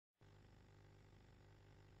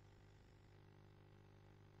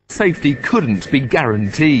safety couldn't be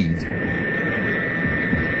guaranteed.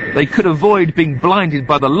 They could avoid being blinded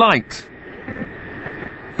by the light,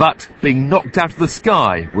 but being knocked out of the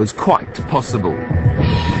sky was quite possible.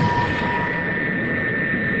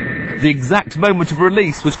 The exact moment of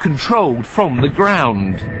release was controlled from the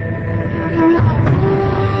ground.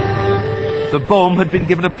 The bomb had been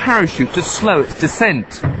given a parachute to slow its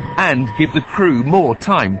descent and give the crew more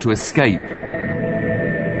time to escape.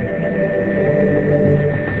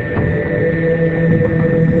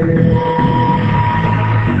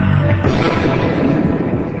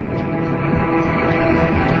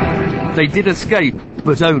 They did escape,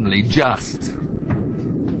 but only just.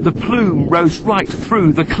 The plume rose right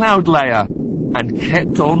through the cloud layer and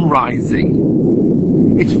kept on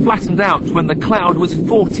rising. It flattened out when the cloud was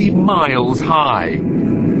 40 miles high.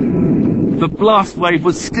 The blast wave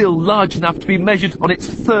was still large enough to be measured on its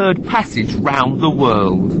third passage round the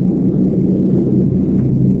world.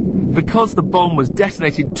 Because the bomb was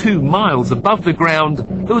detonated 2 miles above the ground,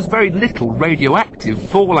 there was very little radioactive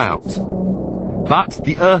fallout. But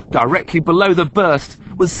the earth directly below the burst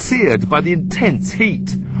was seared by the intense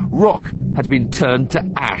heat. Rock had been turned to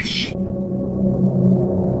ash.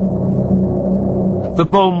 The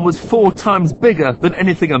bomb was 4 times bigger than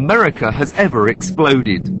anything America has ever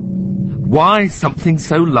exploded. Why something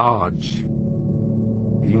so large?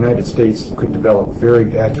 The United States could develop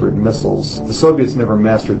very accurate missiles. The Soviets never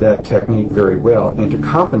mastered that technique very well, and to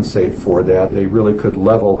compensate for that, they really could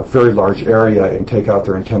level a very large area and take out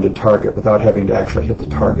their intended target without having to actually hit the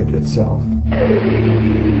target itself.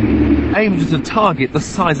 Aimed at a target the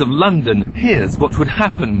size of London, here's what would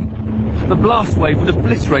happen. The blast wave would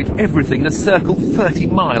obliterate everything in a circle 30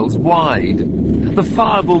 miles wide. The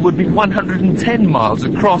fireball would be 110 miles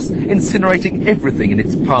across, incinerating everything in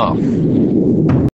its path.